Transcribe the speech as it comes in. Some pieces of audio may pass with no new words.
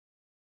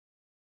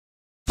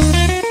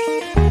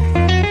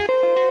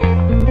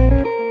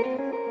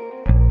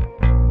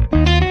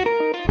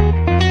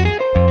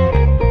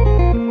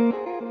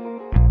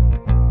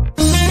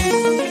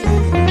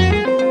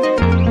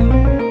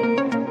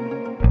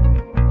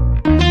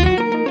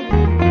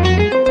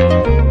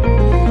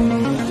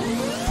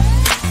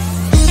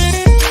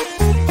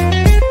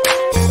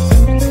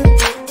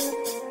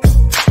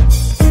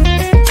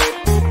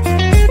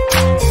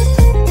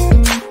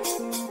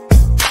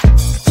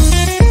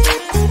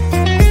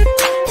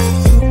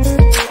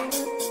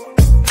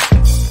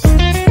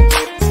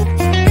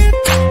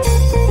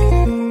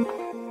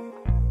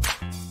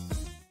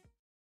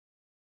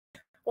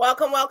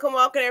Welcome, welcome,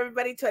 welcome,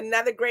 everybody, to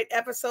another great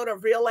episode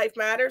of Real Life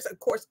Matters. Of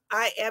course,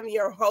 I am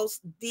your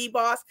host,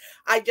 DBoss.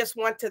 I just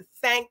want to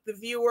thank the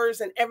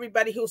viewers and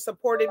everybody who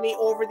supported me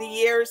over the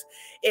years.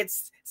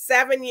 It's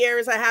 7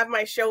 years I have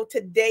my show to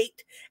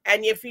date.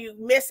 And if you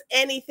miss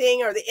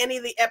anything or any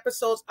of the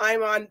episodes,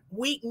 I'm on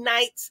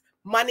weeknights,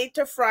 Monday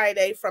to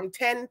Friday from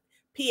 10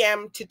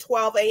 p.m. to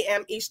 12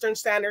 a.m. Eastern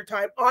Standard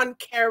Time on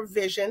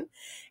CaribVision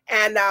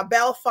and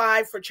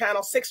BellFibe for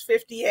channel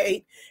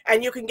 658.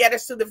 And you can get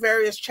us to the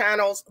various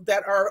channels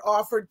that are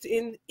offered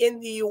in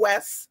the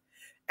U.S.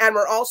 And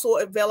we're also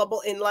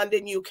available in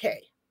London, UK.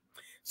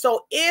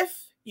 So in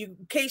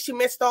case you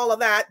missed all of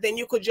that, then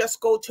you could just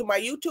go to my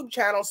YouTube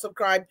channel,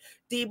 subscribe,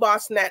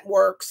 DBoss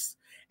Networks,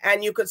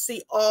 and you could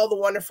see all the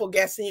wonderful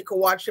guests and you can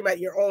watch them at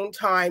your own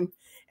time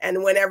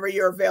and whenever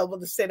you're available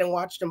to sit and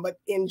watch them, but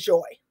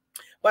enjoy.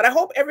 But I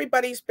hope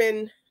everybody's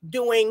been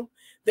doing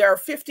their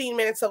 15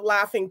 minutes of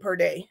laughing per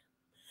day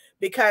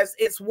because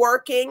it's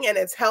working and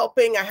it's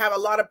helping. I have a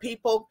lot of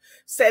people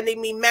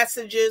sending me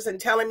messages and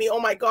telling me, oh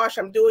my gosh,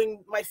 I'm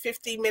doing my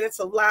 15 minutes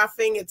of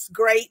laughing. It's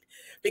great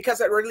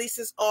because it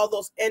releases all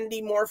those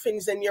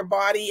endorphins in your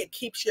body. It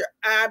keeps your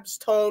abs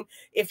toned.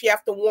 If you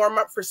have to warm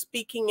up for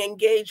speaking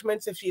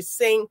engagements, if you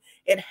sing,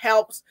 it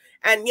helps.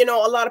 And, you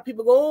know, a lot of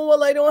people go, oh,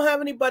 well, I don't have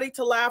anybody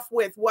to laugh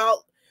with.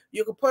 Well,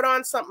 you could put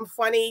on something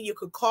funny. You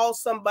could call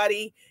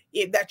somebody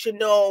that you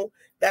know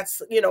that's,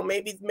 you know,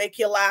 maybe make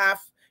you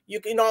laugh. You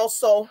can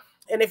also,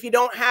 and if you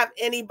don't have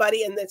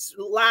anybody in this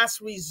last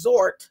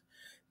resort,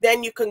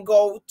 then you can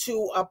go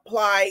to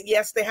apply.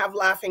 Yes, they have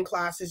laughing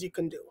classes you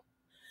can do.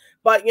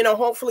 But, you know,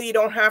 hopefully you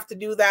don't have to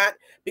do that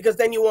because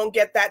then you won't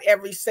get that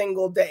every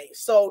single day.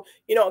 So,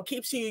 you know, it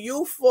keeps you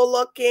youthful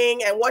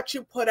looking and what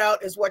you put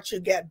out is what you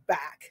get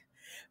back.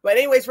 But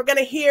anyways, we're going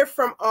to hear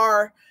from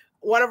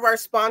one of our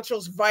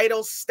sponsors,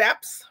 Vital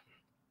Steps,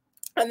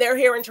 and they're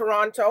here in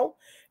Toronto.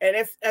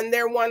 And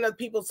they're one of the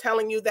people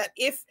telling you that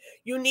if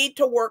you need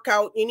to work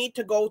out, you need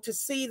to go to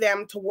see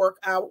them to work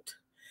out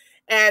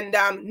and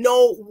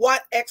know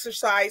what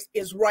exercise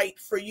is right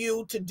for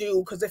you to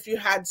do. Because if you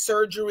had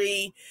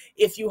surgery,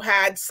 if you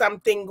had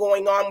something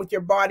going on with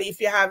your body,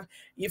 if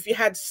you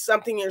had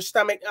something in your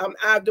stomach,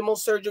 abdominal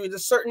surgery,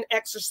 there's certain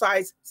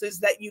exercises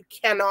that you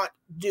cannot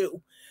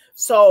do.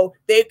 So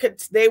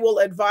they will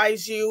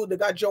advise you. They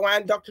got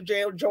Dr.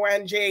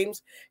 Joanne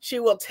James. She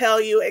will tell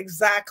you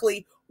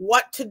exactly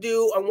what to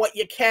do and what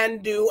you can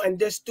do and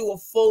just do a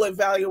full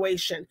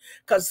evaluation.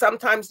 Because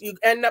sometimes you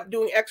end up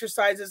doing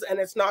exercises and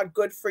it's not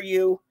good for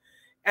you.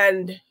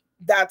 And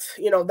that's,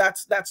 you know,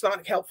 that's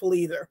not helpful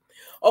either.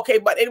 Okay,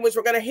 but anyways,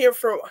 we're going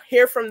to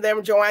hear from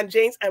them, Joanne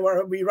James, and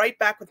we'll be right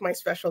back with my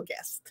special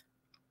guest.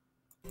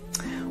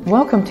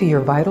 Welcome to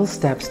your Vital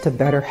Steps to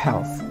Better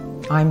Health.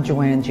 I'm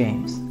Joanne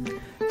James.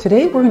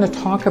 Today we're going to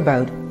talk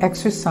about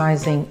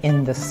exercising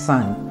in the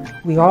sun.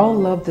 We all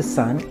love the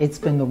sun. It's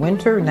been the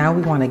winter. Now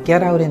we want to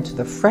get out into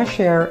the fresh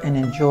air and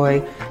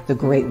enjoy the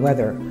great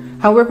weather.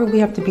 However, we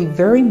have to be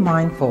very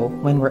mindful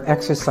when we're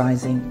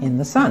exercising in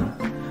the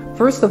sun.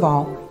 First of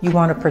all, you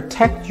want to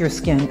protect your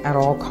skin at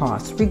all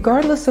costs.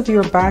 Regardless of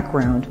your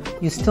background,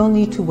 you still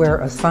need to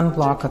wear a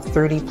sunblock of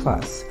 30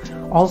 plus.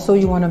 Also,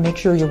 you want to make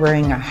sure you're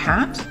wearing a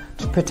hat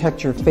to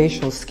protect your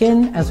facial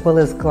skin as well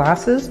as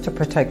glasses to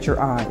protect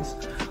your eyes.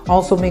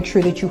 Also, make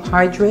sure that you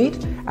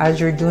hydrate as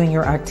you're doing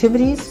your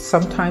activities.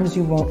 Sometimes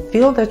you won't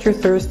feel that you're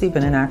thirsty,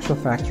 but in actual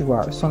fact you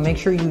are. So make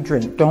sure you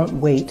drink. Don't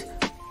wait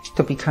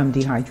to become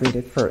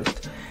dehydrated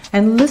first.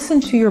 And listen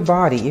to your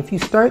body. If you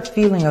start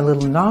feeling a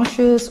little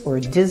nauseous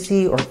or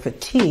dizzy or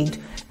fatigued,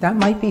 that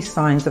might be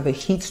signs of a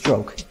heat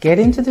stroke. Get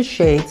into the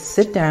shade,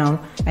 sit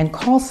down, and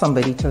call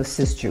somebody to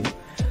assist you.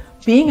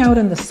 Being out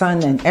in the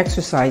sun and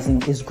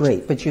exercising is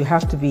great, but you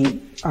have to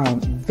be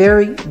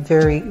very,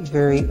 very,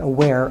 very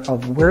aware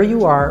of where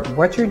you are,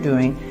 what you're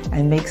doing,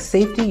 and make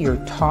safety your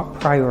top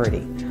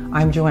priority.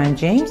 I'm Joanne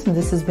James, and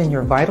this has been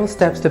your Vital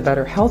Steps to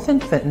Better Health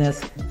and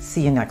Fitness.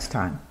 See you next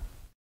time.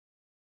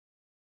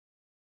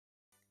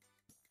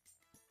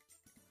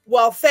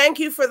 Well, thank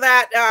you for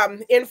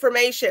that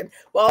information.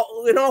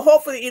 Well, you know,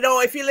 hopefully, you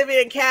know, if you're living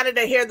in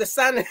Canada here, the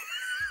sun's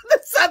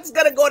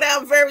going to go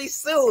down very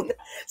soon.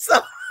 So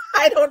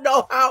I don't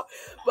know how,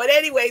 but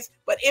anyways,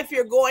 but if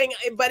you're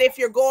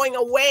going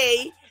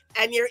away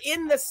and you're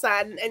in the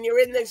sun and you're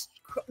in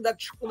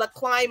the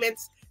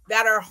climates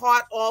that are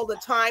hot all the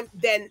time,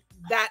 then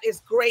that is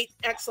great,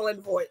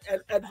 excellent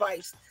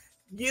advice.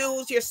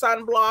 Use your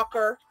sun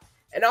blocker.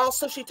 And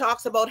also she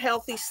talks about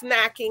healthy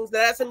snacking.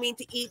 That doesn't mean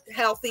to eat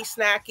healthy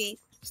snacking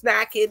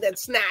and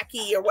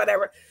snacky or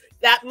whatever.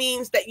 That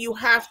means that you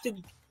have to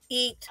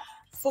eat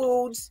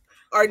foods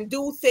or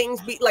do things,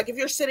 like if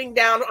you're sitting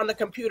down on the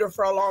computer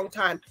for a long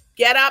time,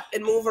 get up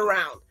and move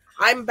around.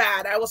 I'm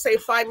bad. I will say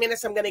 5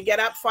 minutes. I'm going to get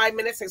up. 5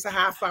 minutes. It's a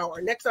half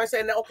hour. Next time I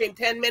say, okay,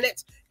 10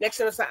 minutes. Next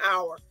time it's an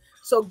hour.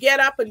 So get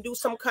up and do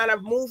some kind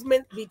of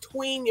movement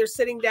between you're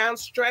sitting down,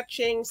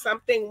 stretching,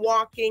 something,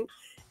 walking,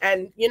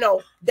 and, you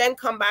know, then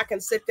come back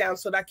and sit down.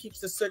 So that keeps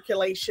the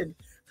circulation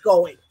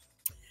going.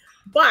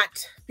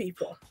 But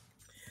people,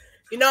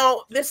 You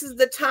know, this is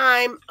the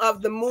time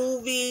of the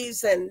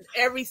movies and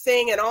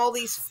everything and all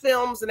these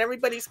films, and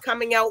everybody's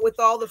coming out with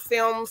all the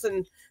films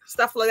and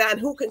stuff like that,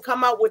 and who can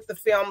come out with the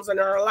films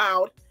and are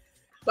allowed.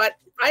 But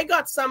I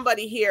got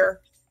somebody here.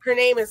 Her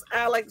name is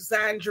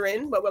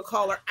Alexandrine, but we'll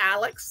call her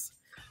Alex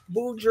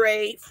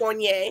Boudreault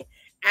Fournier.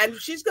 And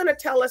she's going to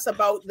tell us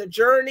about the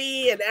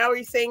journey and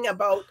everything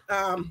about,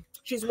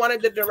 she's one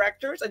of the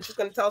directors, and she's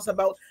going to tell us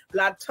about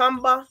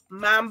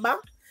LaTumbaMambi.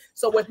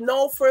 So with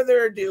no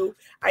further ado,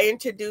 I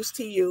introduce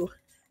to you,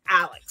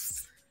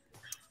 Alex.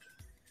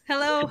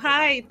 Hello,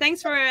 hi.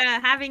 Thanks for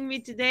having me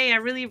today. I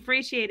really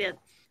appreciate it.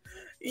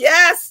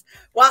 Yes.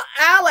 Well,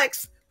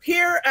 Alex,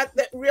 here at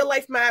the Real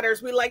Life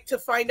Matters, we like to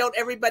find out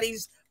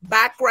everybody's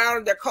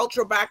background, their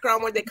cultural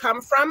background, where they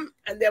come from,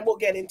 and then we'll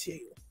get into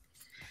you.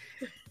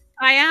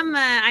 I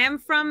am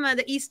from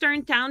the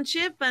Eastern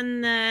Township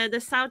and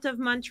the south of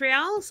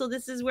Montreal. So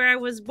this is where I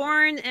was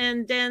born,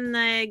 and then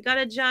I got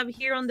a job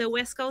here on the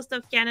west coast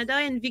of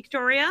Canada in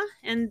Victoria.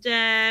 And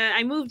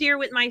I moved here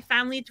with my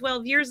family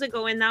 12 years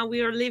ago, and now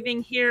we are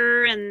living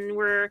here, and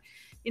we're,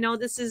 you know,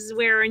 this is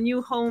where our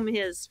new home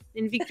is,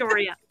 in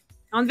Victoria,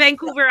 on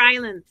Vancouver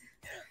Island.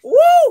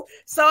 Woo!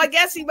 So I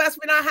guess you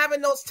must be not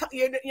having those.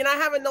 You're not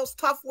having those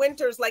tough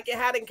winters like you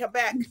had in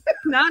Quebec.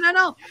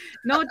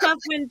 No tough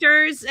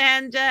winters,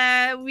 and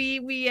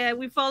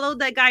we follow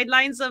the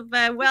guidelines of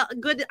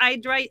good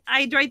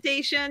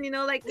hydration. You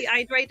know, like we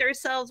hydrate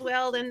ourselves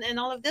well and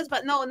all of this.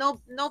 But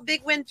no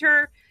big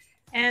winter,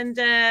 and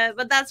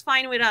but that's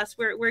fine with us.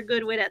 We're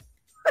good with it.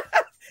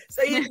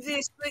 So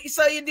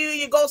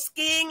you go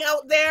skiing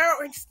out there,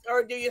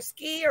 or do you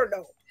ski or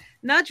no?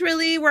 Not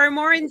really. We're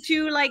more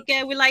into like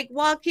we like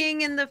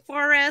walking in the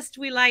forest.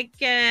 We like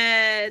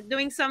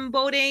doing some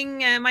boating.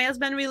 My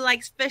husband really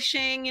likes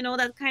fishing, you know,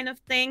 that kind of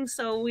thing.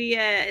 So we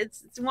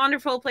it's a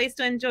wonderful place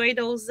to enjoy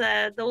those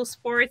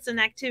sports and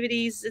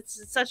activities.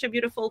 It's such a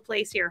beautiful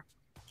place here.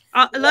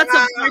 Lots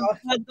of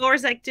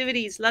outdoors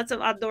activities. Lots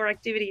of outdoor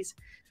activities.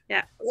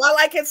 Yeah. Well,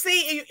 I can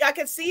see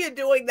you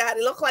doing that.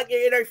 It looked like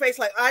you're in your face,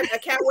 like I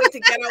can't wait to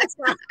get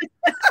outside.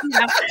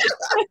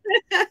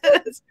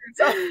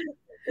 So,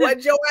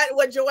 when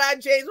Joanne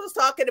James was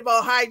talking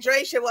about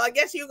hydration, well, I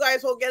guess you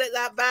guys won't get it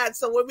that bad.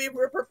 So when we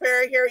were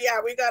preparing here,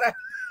 yeah, we gotta.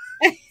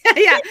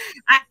 Yeah,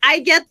 I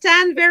get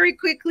tan very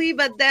quickly,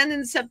 but then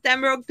in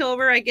September,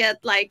 October, I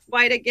get like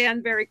white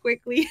again very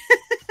quickly.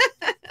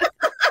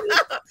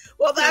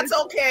 Well, that's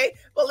okay.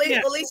 Well,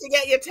 at least you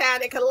get your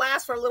tan. It can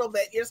last for a little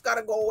bit. You just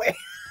gotta go away.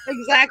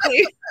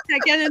 Exactly. I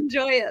can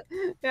enjoy it.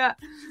 Yeah.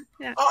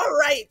 All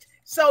right.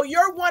 So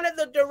you're one of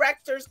the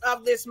directors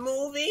of this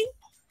movie.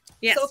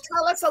 Yes. So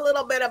tell us a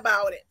little bit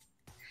about it.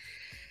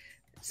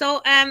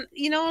 So,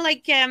 you know,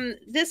 like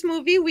this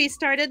movie, we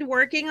started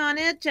working on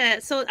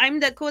it. So I'm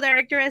the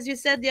co-director, as you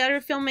said. The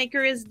other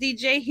filmmaker is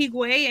DJ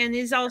Jigüe, and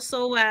he's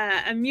also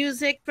a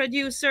music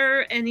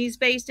producer, and he's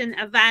based in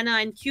Havana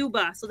in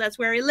Cuba. So that's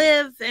where I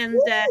live. And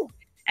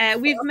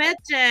we've met,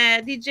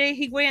 DJ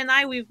Jigüe and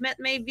we've met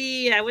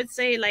maybe, I would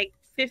say like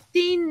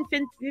 15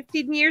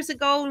 years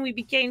ago, when we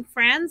became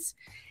friends.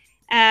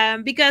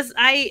 Because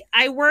I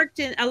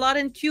worked a lot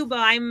in Cuba.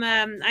 I'm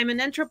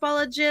an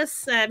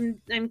anthropologist.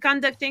 I'm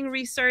conducting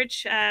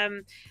research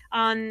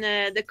on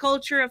the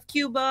culture of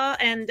Cuba.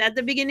 And at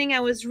the beginning, I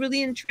was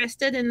really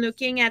interested in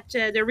looking at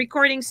the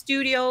recording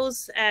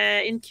studios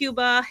in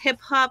Cuba,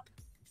 hip hop,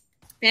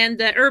 and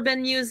the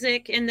urban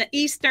music in the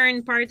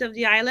eastern part of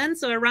the island,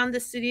 so around the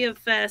city of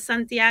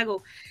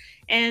Santiago.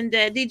 And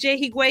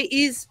DJ Jigüe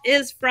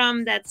is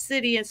from that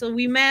city, and so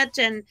we met,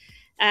 and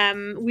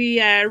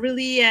we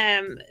really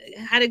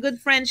had a good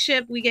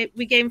friendship. We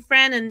became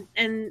friends,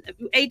 and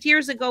 8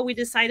 years ago we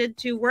decided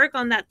to work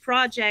on that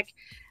project,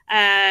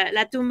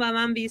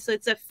 LaTumbaMambi. So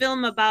it's a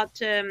film about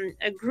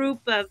a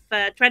group of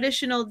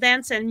traditional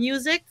dance and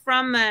music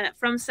from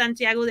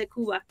Santiago de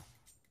Cuba.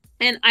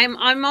 And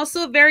I'm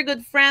also a very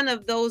good friend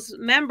of those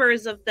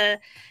members of the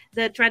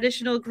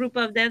traditional group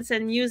of dance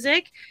and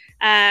music.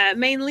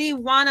 Mainly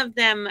one of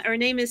them, her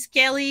name is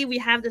Queli. We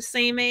have the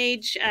same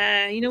age.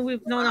 You know,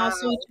 we've known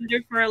also each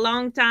other for a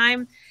long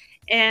time.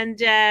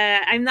 And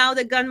I'm now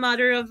the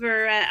godmother of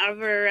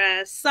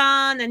her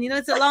son. And, you know,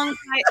 it's a long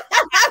time.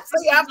 So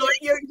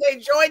they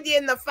joined you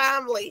in the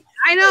family.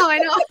 I know.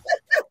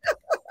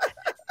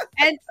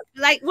 And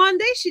like one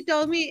day she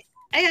told me,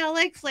 hey,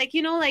 Alex, like,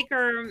 you know, like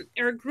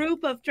our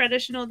group of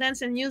traditional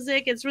dance and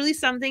music, it's really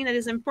something that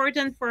is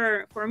important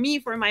for me,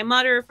 for my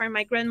mother, for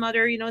my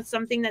grandmother. You know, it's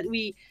something that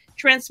we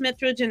transmit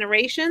through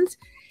generations.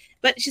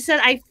 But she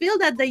said, I feel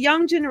that the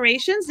young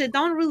generations, they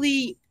don't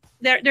really,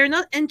 they're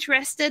not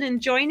interested in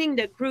joining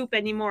the group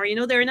anymore. You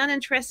know, they're not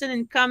interested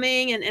in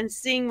coming and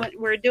seeing what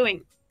we're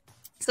doing.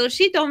 So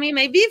she told me,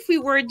 maybe if we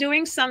were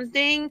doing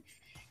something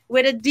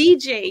with a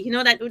DJ, you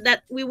know,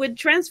 that we would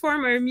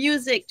transform our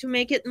music to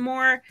make it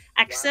more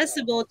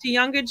accessible to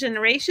younger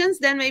generations,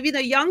 then maybe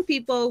the young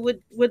people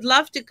would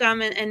love to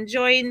come and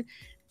join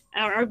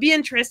or be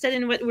interested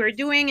in what we're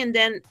doing, and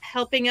then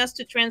helping us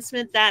to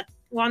transmit that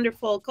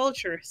wonderful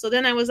culture. So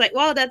then I was like,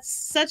 wow, that's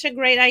such a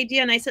great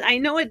idea. And I said, I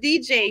know a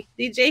DJ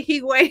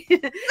Jigüe.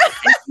 He's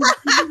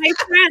my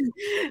friend.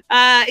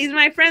 He's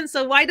my friend.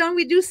 So why don't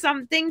we do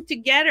something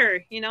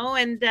together, you know?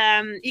 And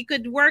he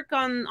could work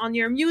on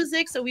your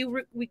music. So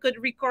we could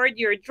record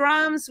your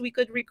drums. We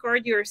could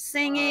record your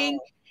singing.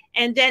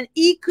 And then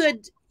he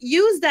could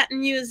use that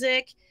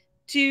music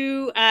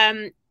to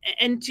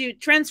and to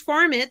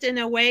transform it in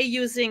a way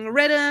using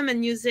rhythm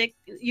and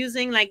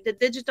using like the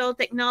digital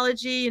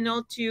technology, you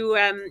know, to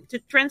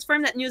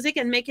transform that music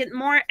and make it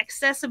more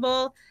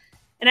accessible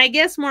and I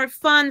guess more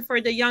fun for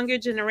the younger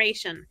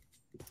generation.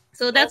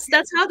 So that's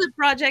how the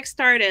project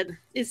started.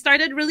 It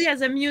started really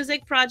as a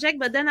music project,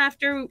 but then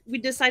after we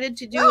decided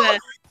to do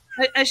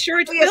a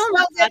short film.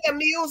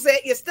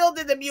 You still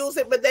did the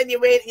music, but then you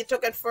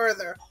took it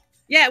further.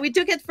 Yeah, we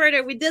took it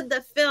further. We did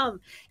the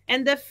film,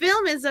 and the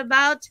film is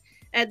about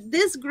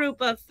this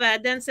group of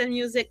dance and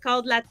music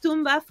called La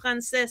Tumba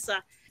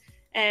Francesa.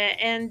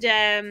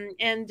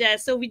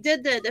 So we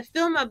did the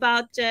film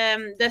about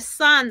the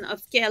son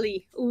of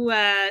Queli, who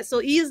so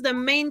he is the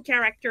main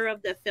character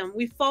of the film.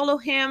 We follow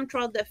him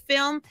throughout the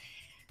film,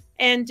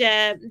 and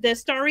the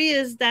story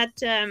is that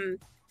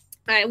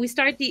we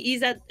start.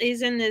 He's at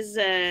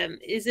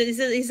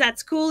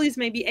school. He's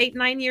maybe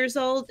 8-9 years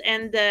old,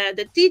 and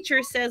the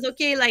teacher says,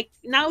 "Okay, like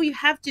now you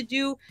have to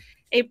do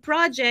a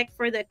project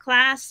for the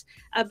class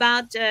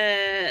about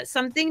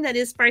something that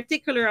is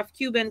particular of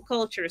Cuban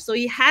culture." So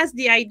he has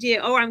the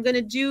idea, oh, I'm going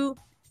to do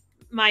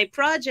my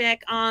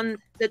project on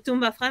the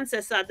Tumba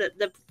Francesa,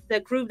 the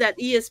group that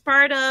he is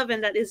part of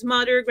and that his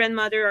mother,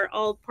 grandmother are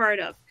all part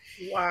of.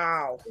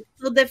 Wow.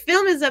 So the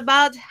film is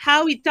about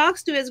how he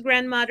talks to his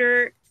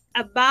grandmother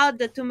about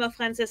the Tumba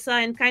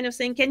Francesa and kind of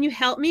saying, can you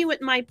help me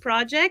with my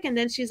project? And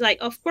then she's like,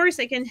 of course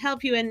I can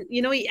help you. And,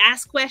 you know, he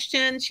asks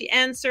questions, she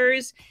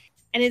answers.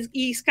 And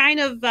he's kind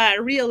of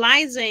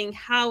realizing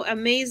how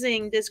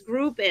amazing this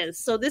group is.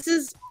 So this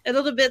is a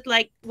little bit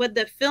like what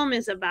the film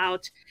is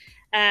about.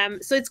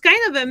 So it's kind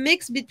of a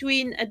mix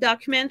between a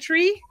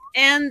documentary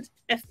and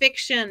a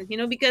fiction, you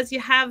know, because you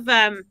have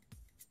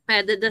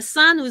the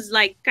son who's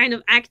like kind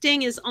of acting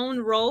his own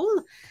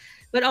role.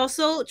 But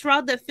also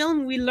throughout the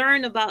film, we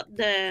learn about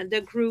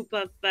the group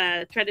of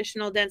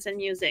traditional dance and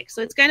music.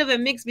 So it's kind of a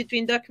mix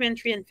between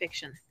documentary and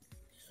fiction.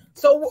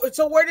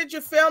 So where did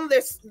you film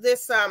the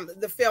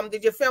film?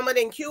 Did you film it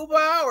in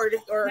Cuba or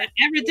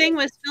everything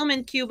was filmed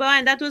in Cuba,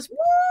 and that was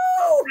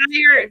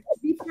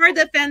before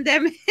the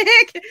pandemic.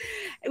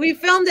 We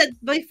filmed it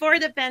before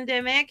the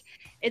pandemic.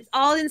 It's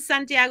all in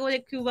Santiago de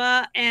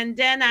Cuba, and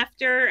then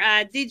after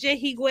DJ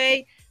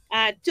Jigüe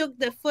took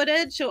the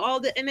footage, so all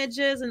the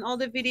images and all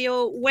the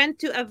video went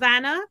to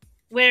Havana,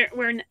 where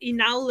he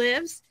now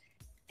lives.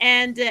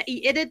 And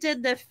he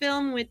edited the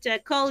film with a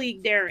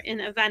colleague there in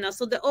Havana.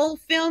 So the whole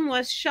film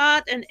was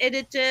shot and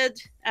edited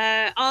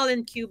all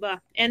in Cuba.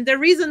 And the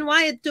reason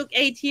why it took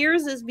 8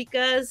 years is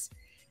because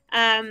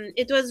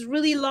it was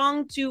really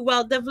long to,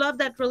 well, develop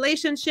that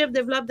relationship,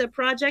 develop the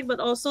project, but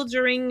also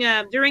during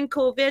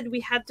COVID, we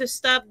had to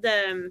stop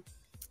the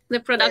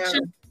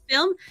production of the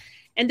film.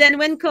 And then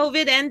when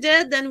COVID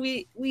ended, then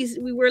we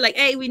were like,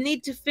 hey, we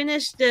need to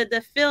finish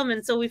the film,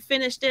 and so we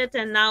finished it,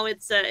 and now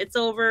it's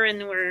over,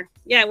 and we're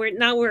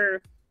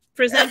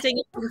presenting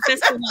it in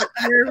festivals.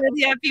 We're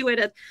really happy with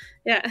it.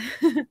 Yeah.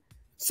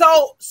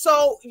 So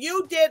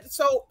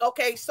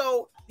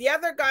the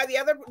other guy, the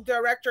other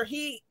director,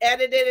 he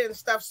edited it and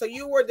stuff. So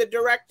you were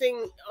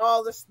directing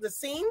all the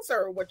scenes,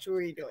 or what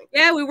were you doing?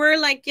 Yeah, we were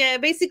like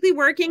basically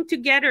working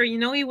together. You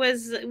know,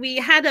 we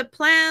had a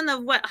plan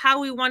of how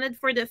we wanted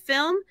for the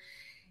film.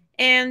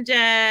 And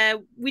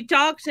we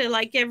talked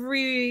like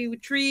every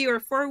 3 or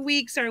 4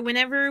 weeks or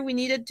whenever we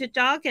needed to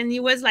talk. And he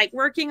was like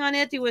working on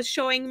it. He was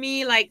showing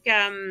me like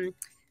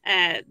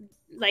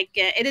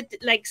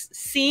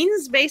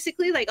scenes,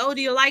 basically, like, oh,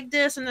 do you like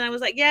this? And then I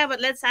was like, yeah, but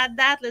let's add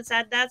that.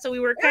 So we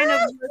were kind of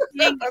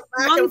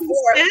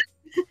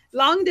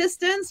long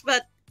distance,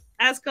 but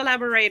as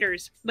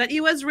collaborators. But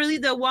he was really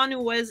the one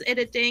who was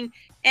editing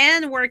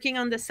and working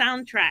on the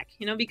soundtrack,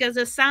 you know, because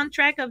the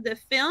soundtrack of the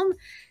film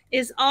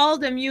is all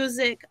the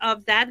music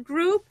of that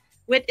group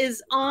with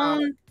his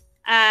own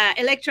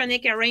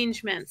electronic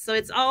arrangement. So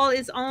it's all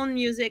his own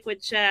music,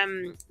 which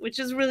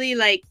is really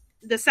like,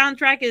 the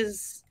soundtrack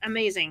is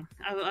amazing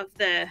of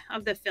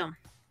the film.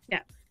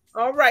 Yeah.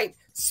 All right.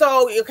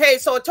 So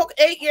so it took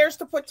 8 years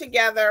to put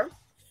together.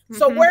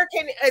 So where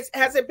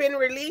has it been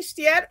released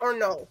yet or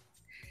no?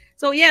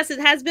 So yes, it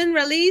has been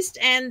released,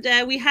 and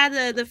we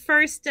had the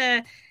first.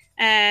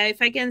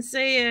 If I can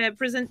say,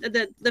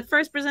 the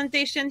first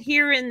presentation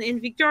here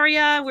in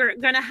Victoria. We're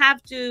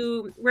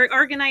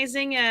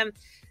organizing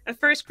a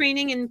first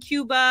screening in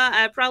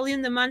Cuba, probably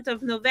in the month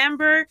of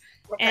November.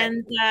 Okay.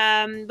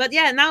 And but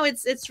yeah, now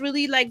it's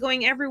really like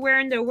going everywhere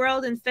in the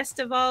world in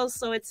festivals.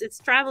 So it's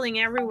traveling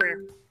everywhere.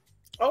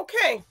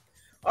 Okay,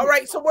 all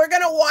right. So we're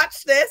gonna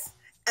watch this,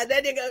 and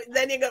then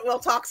we'll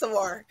talk some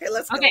more. Okay,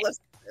 let's go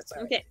listen to this.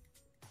 Right. Okay.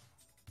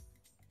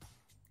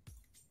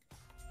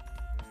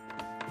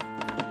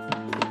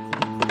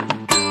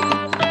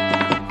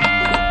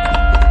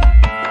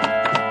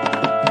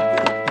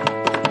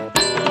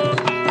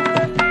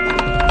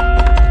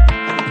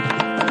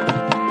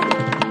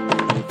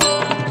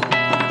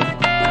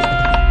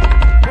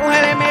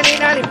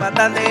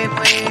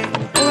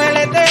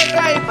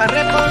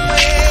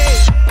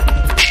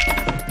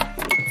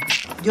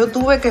 yo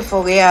tuve que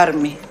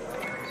foguearme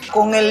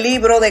con el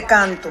libro de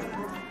canto.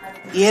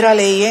 Y era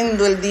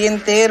leyendo el día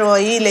entero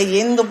ahí,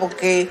 leyendo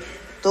porque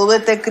todo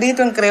está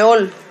escrito en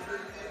creol.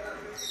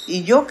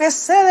 Y yo qué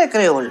sé de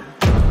creol.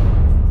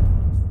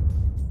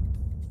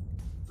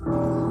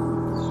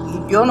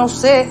 Y yo no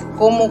sé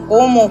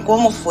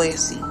cómo fue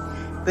así.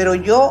 Pero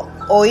yo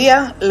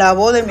oía la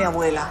voz de mi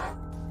abuela.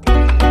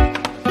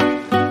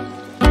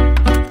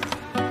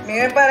 A mí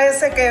me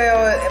parece que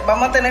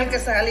vamos a tener que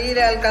salir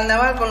al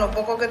carnaval con lo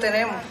poco que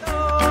tenemos.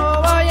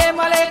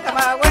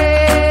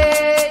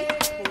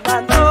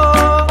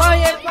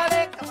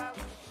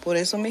 Por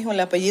eso mismo el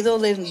apellido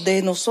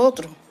de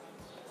nosotros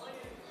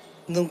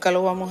nunca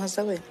lo vamos a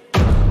saber.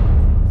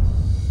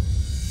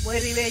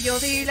 Yo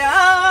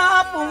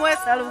dila, pumue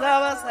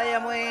saludaba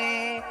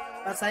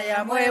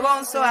Basayamue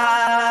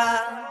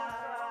bonsoir.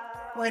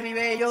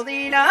 Yo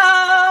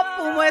dila,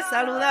 pumue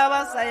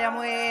saludaba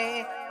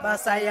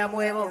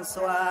Basayamue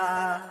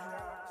bonsoir.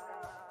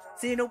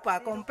 Si no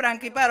pa compran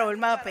que parol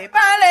mape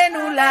pale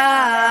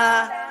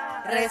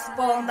nula,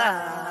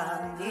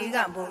 respondan,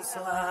 digan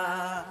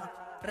bonsoir.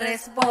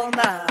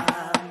 Respondan,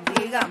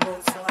 digan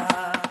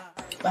bonsoir.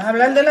 ¿Vas a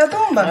hablar de la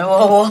tumba?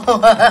 No.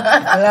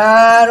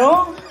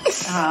 Claro.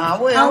 Ah,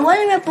 bueno.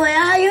 Abuelo, ¿me puedes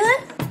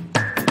ayudar?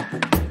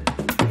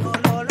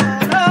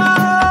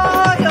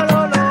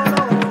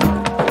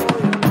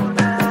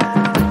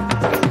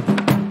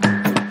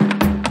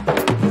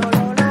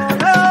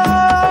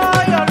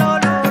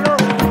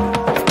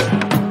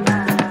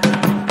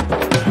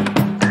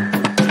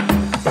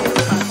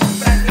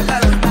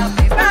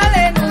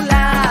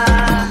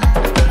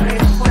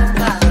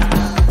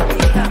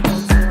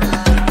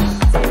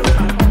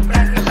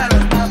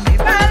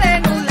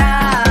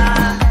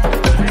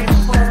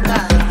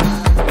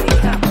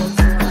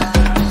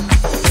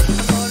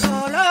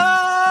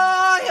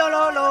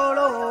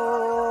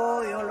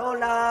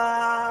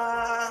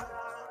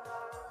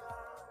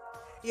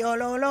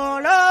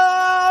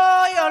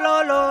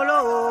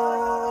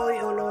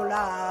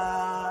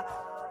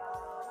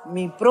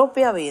 Mi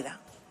propia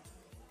vida,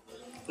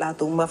 la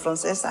tumba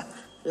francesa,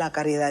 la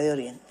Caridad de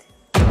Oriente.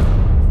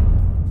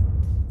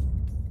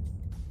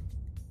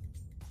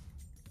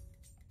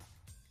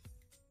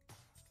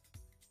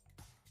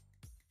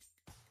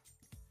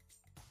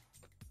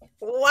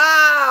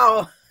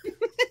 Wow.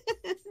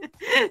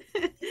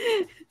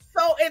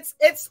 So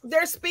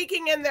they're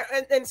speaking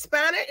in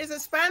Spanish. Is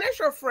it Spanish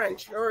or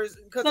French, or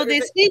so they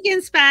speak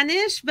in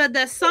Spanish, but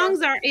the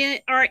songs are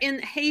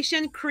in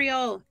Haitian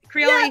Creole.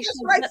 Yeah, that's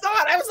what I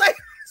thought. I was like,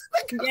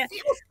 yeah.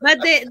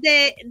 But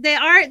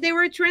they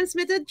were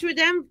transmitted to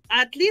them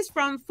at least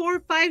from 4 or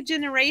 5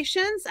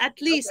 generations, at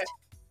least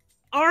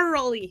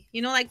orally.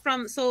 You know, like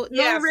from no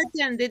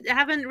written. They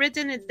haven't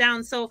written it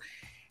down. So,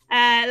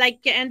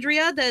 like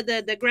Andrea,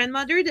 the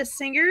grandmother, the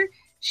singer.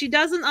 She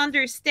doesn't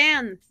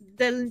understand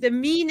the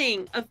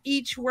meaning of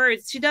each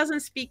word. She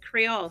doesn't speak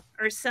Creole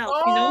herself,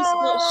 you know.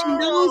 So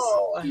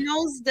she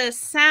knows the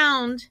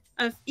sound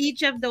of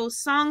each of those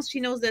songs. She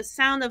knows the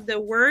sound of the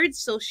words,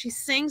 so she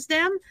sings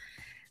them.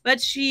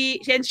 But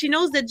she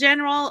knows the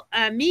general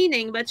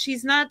meaning, but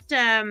she's not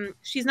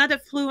a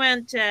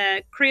fluent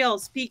Creole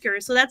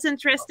speaker. So that's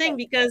interesting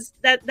because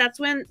that's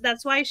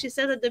why she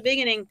said at the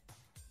beginning,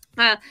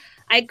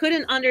 I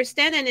couldn't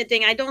understand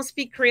anything. I don't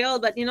speak Creole,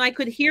 but you know, I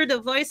could hear the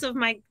voice of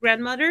my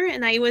grandmother,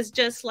 and I was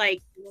just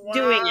like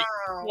doing it.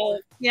 So,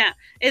 yeah,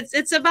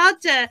 it's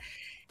about the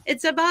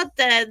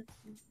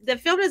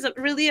film is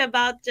really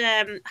about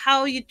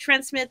how you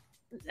transmit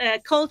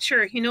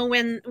culture. You know,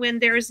 when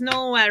there's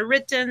no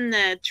written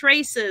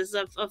traces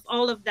of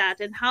all of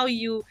that, and how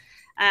you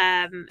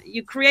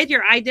create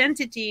your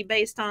identity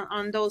based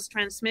on those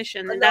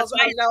transmissions. And that's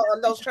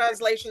on those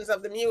translations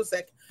of the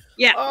music.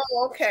 Yeah.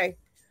 Oh, okay.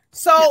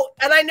 So,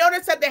 and I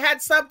noticed that they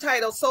had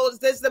subtitles. So,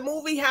 does the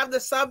movie have the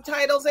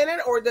subtitles in it,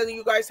 or do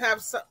you guys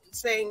have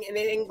saying in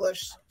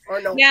English,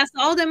 or no? Yes,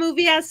 all the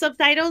movie has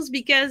subtitles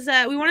because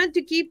we wanted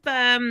to keep,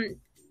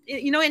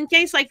 you know, in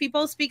case like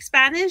people speak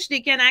Spanish, they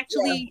can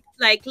actually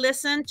like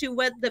listen to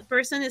what the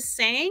person is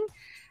saying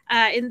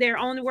in their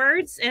own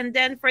words, and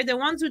then for the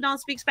ones who don't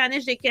speak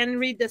Spanish, they can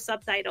read the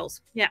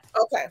subtitles. Yeah.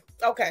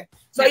 Okay.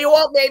 So you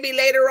won't, maybe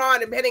later on,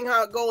 depending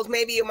how it goes,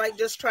 maybe you might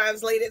just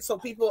translate it so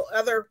people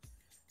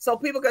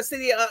can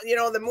see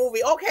the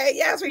movie. Okay,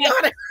 yes, we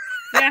got it.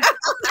 Yeah.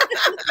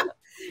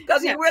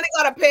 Because you really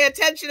got to pay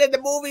attention in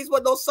the movies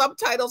when those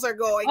subtitles are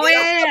going. Oh,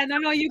 yeah.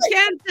 No, you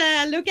can't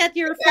look at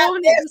your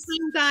phone at the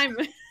same time.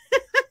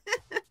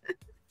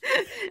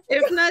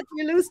 If not,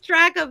 you lose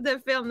track of the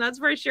film, that's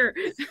for sure.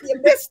 You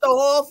missed the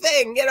whole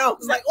thing, you know.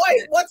 It's like,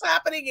 wait, what's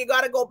happening? You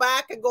got to go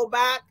back and go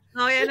back.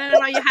 Oh, yeah,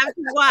 no, you have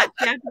to watch.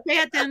 You have to pay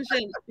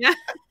attention. Yeah.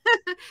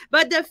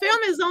 But the film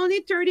is only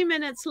 30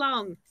 minutes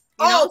long.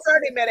 You know?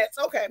 30 minutes.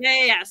 Okay.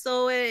 Yeah.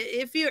 So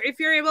if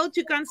you're able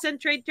to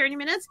concentrate 30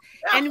 minutes,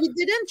 and we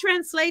didn't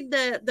translate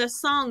the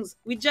songs,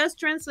 we just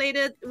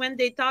translated when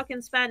they talk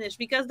in Spanish,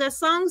 because the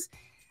songs,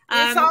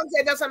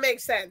 it doesn't make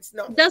sense.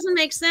 No, it doesn't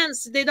make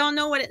sense. They don't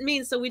know what it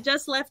means, so we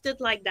just left it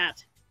like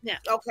that. Yeah.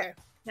 Okay.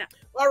 Yeah.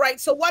 All right.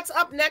 So what's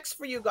up next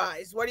for you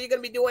guys? What are you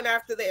going to be doing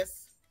after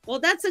this? Well,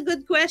 that's a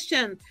good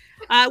question.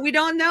 We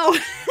don't know.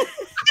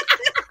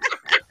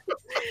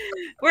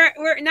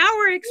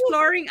 we're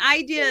exploring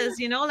ideas,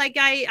 you know, like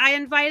I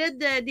invited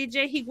the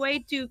DJ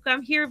Jigüe to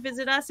come here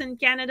visit us in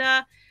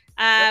Canada.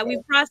 We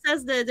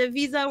processed the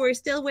visa. We're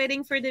still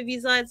waiting for the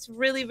visa. It's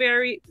really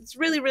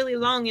really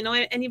long, you know.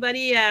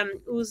 Anybody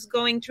who's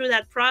going through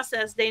that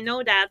process, they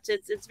know that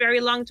it's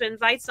very long to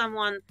invite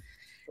someone,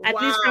 at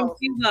least from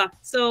Cuba.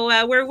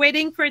 So we're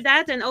waiting for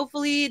that, and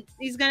hopefully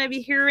he's gonna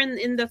be here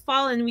in the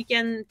fall, and we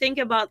can think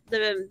about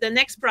the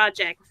next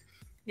project.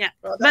 Yeah.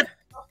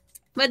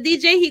 But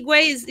DJ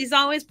Jigüe is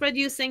always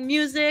producing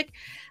music.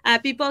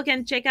 People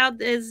can check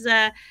out his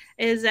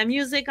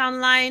music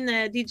online.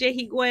 DJ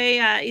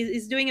Jigüe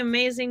is doing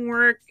amazing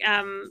work,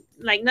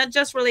 like not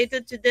just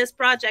related to this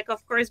project,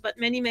 of course, but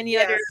many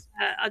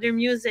other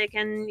music.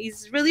 And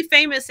he's really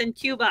famous in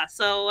Cuba.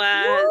 So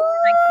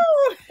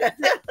like,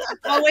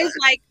 always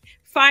like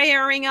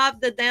firing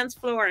up the dance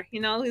floor.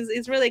 You know,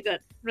 he's really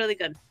good, really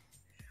good.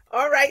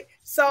 All right.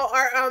 So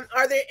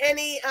are there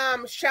any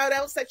shout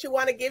outs that you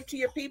want to give to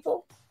your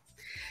people?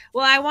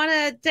 Well, I want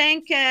to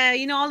thank,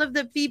 you know, all of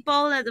the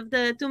people of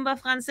the Tumba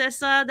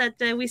Francesa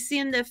that we see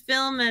in the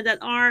film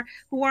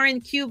who are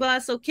in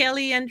Cuba. So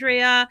Queli,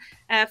 Andrea,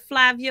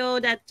 Flavio,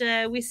 that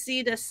we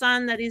see the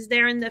son that is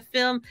there in the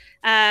film.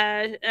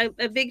 A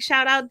big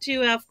shout out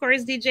to, of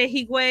course, DJ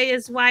Jigüe,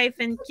 his wife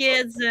and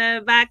kids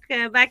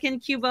back in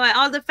Cuba.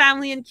 All the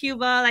family in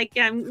Cuba. Like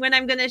when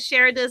I'm gonna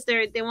share this,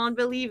 they won't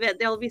believe it.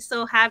 They'll be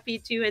so happy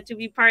to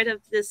be part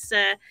of this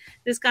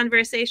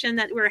conversation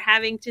that we're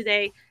having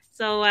today.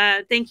 So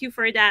thank you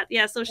for that.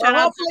 Yeah. So shout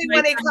out. Hopefully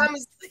when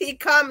he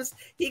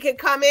can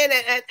come in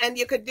and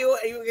you could do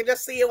it. You can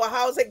just see, well,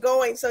 how's it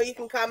going? So you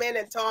can come in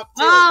and talk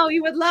too. Oh,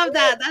 you would love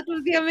that. That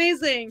would be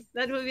amazing.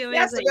 That would be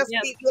amazing. Yeah,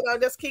 so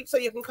just keep so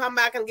you can come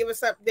back and give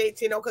us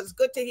updates, you know, because it's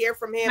good to hear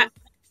from him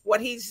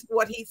what he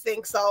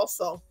thinks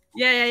also.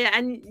 Yeah.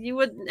 And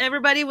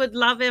everybody would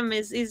love him.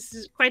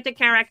 He's quite a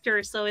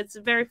character. So it's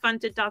very fun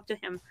to talk to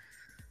him.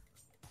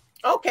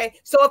 Okay,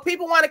 so if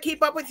people want to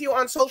keep up with you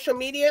on social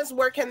medias,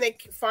 where can they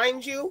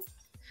find you?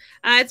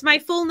 It's my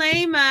full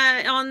name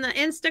on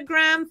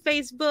Instagram,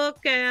 Facebook,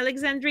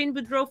 Alexandrine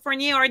Boudreault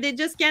Fournier, or they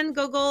just can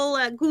Google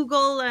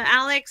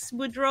Alex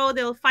Boudreault.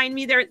 They'll find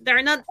me. There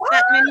are not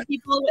that many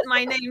people with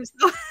my name.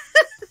 So.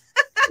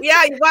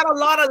 Yeah, you got a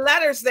lot of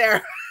letters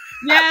there.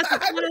 Yes,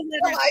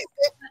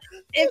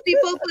 if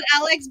people put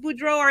Alex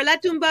Boudreault or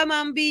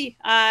LaTumbaMambi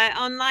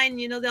online,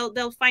 you know,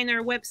 they'll find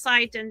our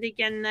website and they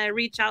can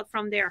reach out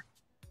from there.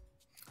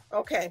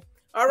 Okay.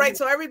 All right.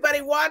 So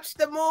everybody watch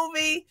the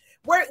movie.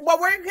 Where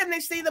can they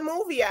see the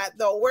movie at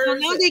though?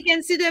 They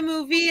can see the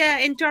movie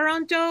in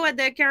Toronto at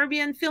the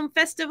Caribbean Film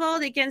Festival.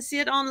 They can see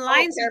it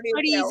online. So it's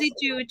pretty easy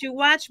to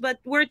watch, but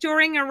we're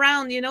touring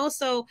around, you know,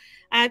 so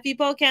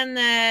people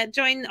can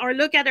join or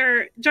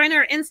join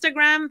our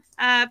Instagram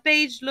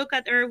page, look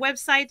at our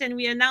website, and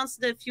we announce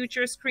the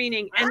future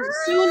screening. And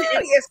soon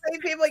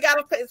people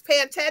gotta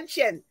pay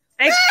attention.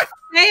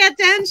 Pay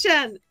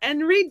attention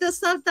and read the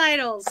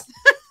subtitles.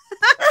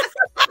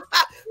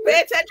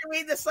 Pay attention,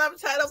 read the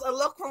subtitles, and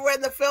look for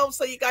when the film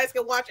so you guys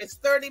can watch. It's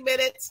 30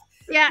 minutes.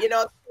 Yeah, you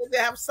know, they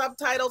have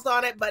subtitles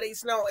on it, but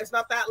it's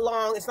not that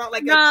long. It's not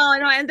like no,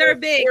 and they're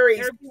big.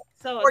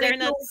 So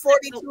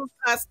 42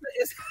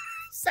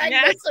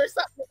 segments or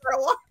something for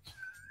a watch.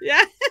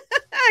 Yeah,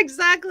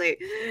 exactly.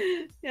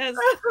 Yes.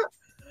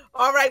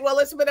 All right. Well,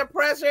 it's been a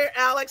pleasure,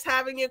 Alex,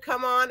 having you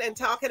come on and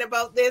talking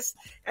about this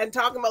and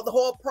talking about the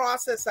whole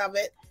process of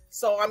it.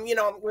 So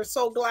we're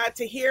so glad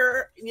to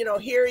hear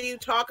you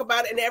talk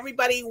about it, and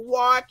everybody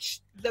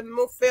watch the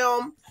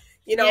film,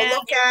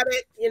 look at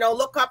it,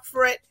 look up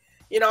for it,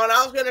 and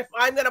I'm going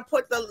to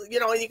put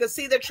you can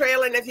see the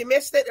trailer, and if you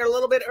missed it a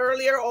little bit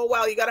earlier, oh,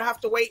 well, you got to have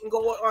to wait and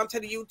go onto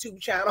the YouTube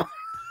channel.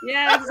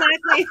 Yeah,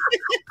 exactly.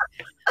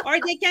 Or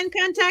they can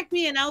contact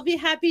me and I'll be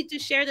happy to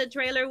share the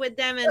trailer with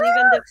them and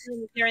even the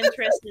film if they're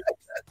interested.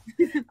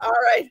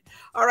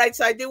 All right.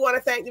 So I do want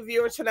to thank the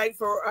viewers tonight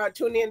for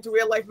tuning into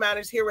Real Life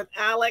Matters here with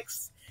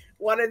Alex,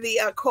 one of the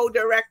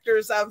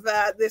co-directors of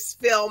this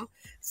film.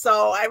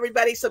 So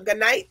everybody, so good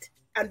night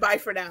and bye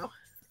for now.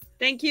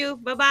 Thank you.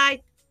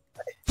 Bye-bye.